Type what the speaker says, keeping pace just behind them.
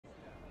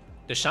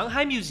The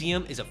Shanghai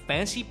Museum is a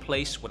fancy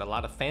place with a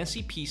lot of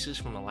fancy pieces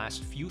from the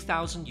last few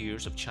thousand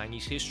years of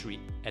Chinese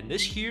history, and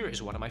this here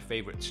is one of my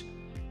favorites.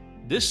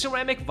 This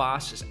ceramic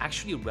vase is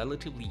actually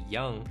relatively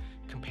young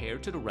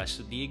compared to the rest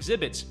of the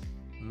exhibits,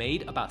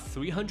 made about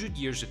 300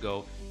 years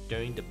ago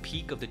during the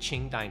peak of the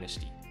Qing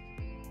Dynasty.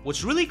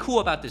 What's really cool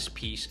about this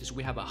piece is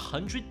we have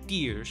 100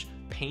 deers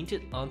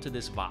painted onto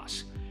this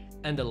vase,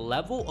 and the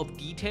level of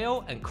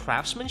detail and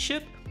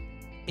craftsmanship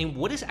in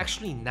what is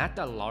actually not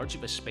that large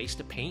of a space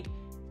to paint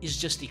is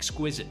just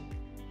exquisite.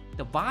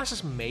 The vase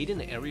is made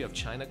in an area of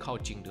China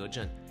called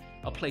Jingdezhen,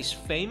 a place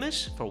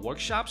famous for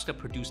workshops that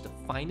produce the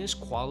finest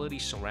quality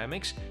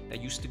ceramics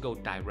that used to go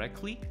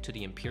directly to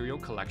the imperial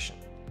collection.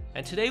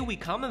 And today we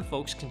common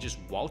folks can just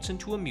waltz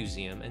into a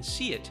museum and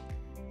see it.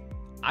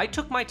 I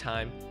took my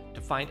time to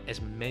find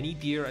as many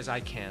deer as I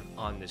can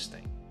on this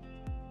thing.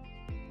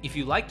 If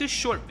you like this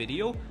short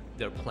video,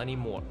 there are plenty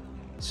more.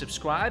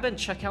 Subscribe and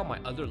check out my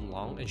other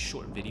long and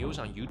short videos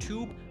on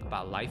YouTube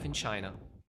about life in China.